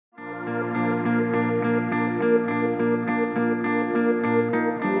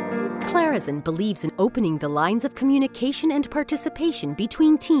Clarizen believes in opening the lines of communication and participation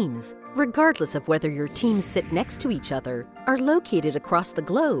between teams, regardless of whether your teams sit next to each other, are located across the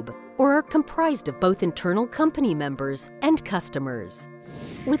globe, or are comprised of both internal company members and customers.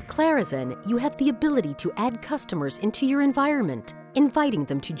 With Clarizen, you have the ability to add customers into your environment, inviting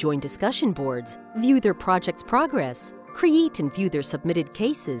them to join discussion boards, view their project's progress, create and view their submitted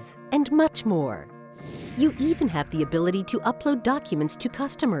cases, and much more. You even have the ability to upload documents to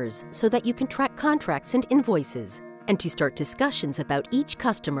customers so that you can track contracts and invoices, and to start discussions about each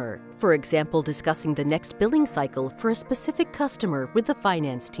customer, for example, discussing the next billing cycle for a specific customer with the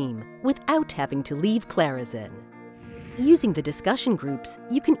finance team, without having to leave Clarizen. Using the discussion groups,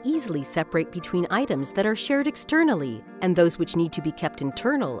 you can easily separate between items that are shared externally and those which need to be kept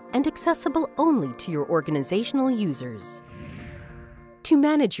internal and accessible only to your organizational users. To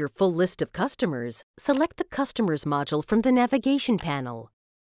manage your full list of customers, select the Customers module from the navigation panel.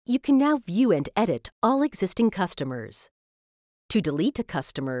 You can now view and edit all existing customers. To delete a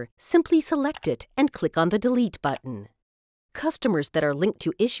customer, simply select it and click on the Delete button. Customers that are linked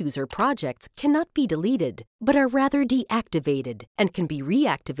to issues or projects cannot be deleted, but are rather deactivated and can be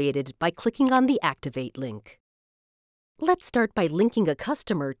reactivated by clicking on the Activate link. Let's start by linking a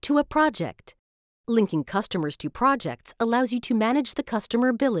customer to a project. Linking customers to projects allows you to manage the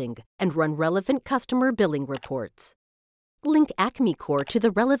customer billing and run relevant customer billing reports. Link Acme Core to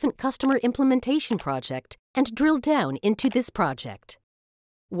the relevant customer implementation project and drill down into this project.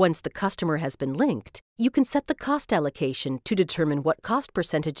 Once the customer has been linked, you can set the cost allocation to determine what cost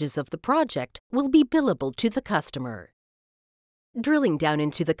percentages of the project will be billable to the customer. Drilling down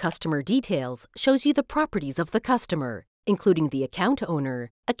into the customer details shows you the properties of the customer, including the account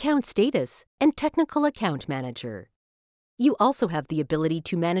owner, account status, and technical account manager. You also have the ability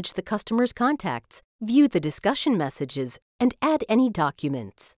to manage the customer's contacts, view the discussion messages, and add any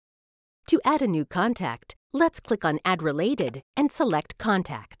documents. To add a new contact, let's click on Add Related and select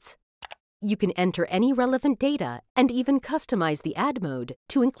Contacts. You can enter any relevant data and even customize the add mode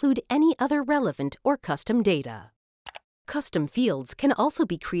to include any other relevant or custom data. Custom fields can also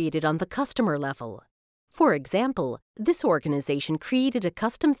be created on the customer level. For example, this organization created a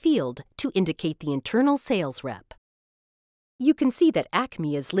custom field to indicate the internal sales rep. You can see that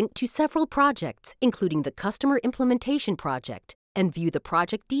Acme is linked to several projects, including the Customer Implementation Project, and view the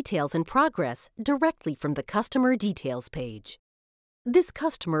project details and progress directly from the Customer Details page. This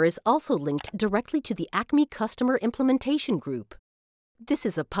customer is also linked directly to the Acme Customer Implementation Group. This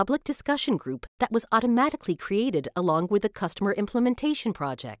is a public discussion group that was automatically created along with the Customer Implementation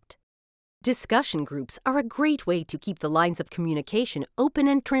Project. Discussion groups are a great way to keep the lines of communication open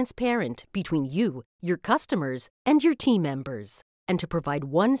and transparent between you, your customers, and your team members, and to provide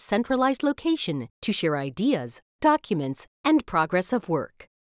one centralized location to share ideas, documents, and progress of work.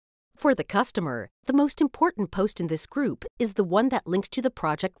 For the customer, the most important post in this group is the one that links to the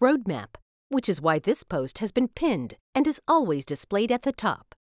project roadmap, which is why this post has been pinned and is always displayed at the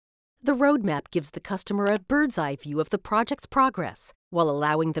top. The roadmap gives the customer a bird's-eye view of the project's progress, while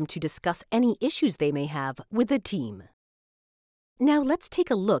allowing them to discuss any issues they may have with the team. Now let's take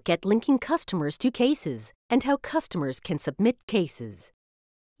a look at linking customers to cases and how customers can submit cases.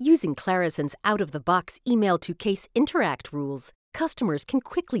 Using Clarizen's out-of-the-box email-to-case interact rules, customers can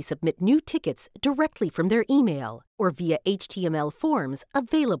quickly submit new tickets directly from their email or via HTML forms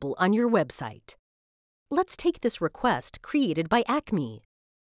available on your website. Let's take this request created by Acme.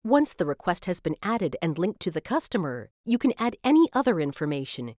 Once the request has been added and linked to the customer, you can add any other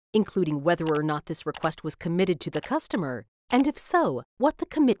information, including whether or not this request was committed to the customer, and if so, what the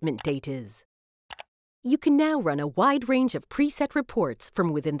commitment date is. You can now run a wide range of preset reports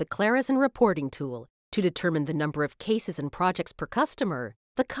from within the Clarizen reporting tool to determine the number of cases and projects per customer,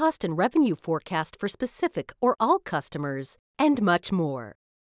 the cost and revenue forecast for specific or all customers, and much more.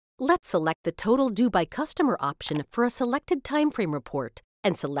 Let's select the Total Due by Customer option for a selected timeframe report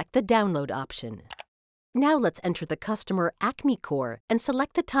and select the Download option. Now let's enter the customer Acme Core and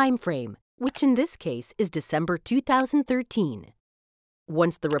select the time frame, which in this case is December 2013.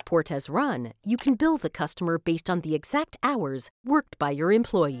 Once the report has run, you can bill the customer based on the exact hours worked by your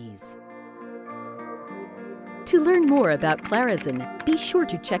employees. To learn more about Clarizen, be sure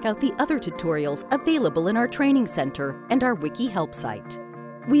to check out the other tutorials available in our training center and our wiki help site.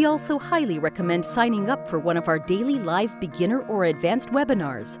 We also highly recommend signing up for one of our daily live beginner or advanced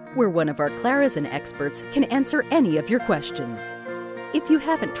webinars, where one of our Clarizen experts can answer any of your questions. If you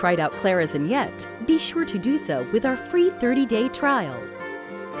haven't tried out Clarizen yet, be sure to do so with our free 30-day trial.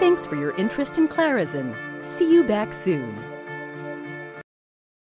 Thanks for your interest in Clarizen. See you back soon.